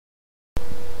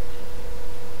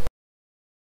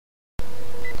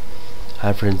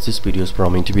Hi friends, this video is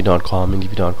from interview.com.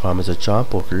 Interview.com is a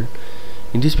job portal.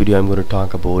 In this video I'm going to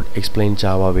talk about explain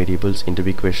Java variables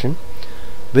interview question.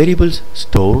 Variables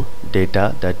store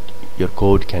data that your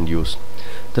code can use.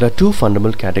 There are two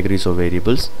fundamental categories of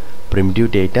variables: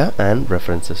 primitive data and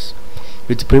references.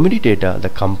 With primitive data, the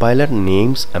compiler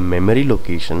names a memory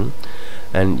location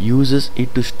and uses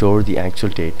it to store the actual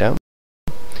data.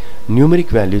 Numeric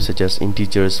values such as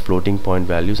integers, floating point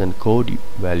values, and code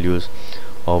values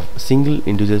of single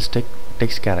individual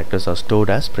text characters are stored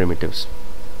as primitives.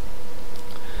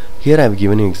 Here I have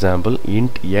given an example: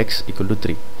 int x equal to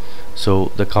 3. So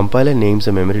the compiler names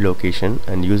a memory location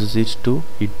and uses it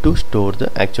to store the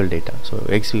actual data. So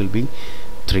x will be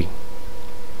 3.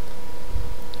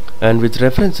 And with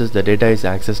references, the data is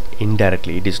accessed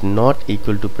indirectly. It is not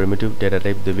equal to primitive data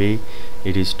type the way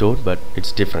it is stored, but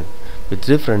it's different.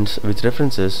 With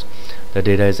references, the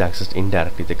data is accessed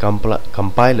indirectly. The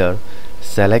compiler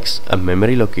selects a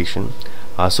memory location,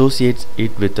 associates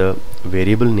it with a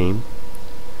variable name,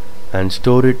 and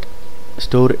store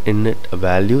in it a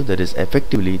value that is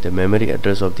effectively the memory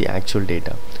address of the actual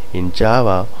data. In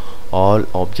Java, all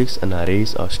objects and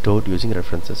arrays are stored using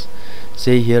references.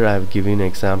 Say here I have given an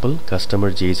example: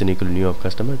 customer JSON equal new of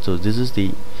customer. So this is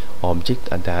the object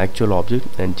and the actual object,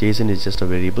 and JSON is just a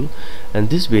variable, and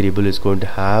this variable is going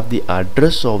to have the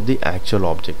address of the actual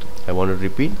object. I want to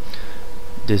repeat,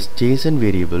 this JSON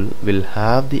variable will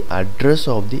have the address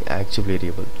of the actual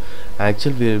variable.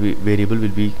 Actual variable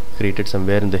will be created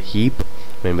somewhere in the heap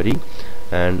memory,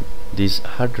 and this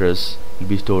address will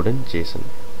be stored in JSON.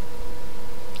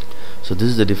 So this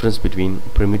is the difference between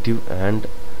primitive and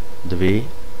the way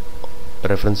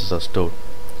references are stored.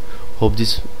 Hope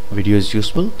this video is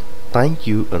useful. Thank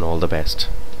you and all the best.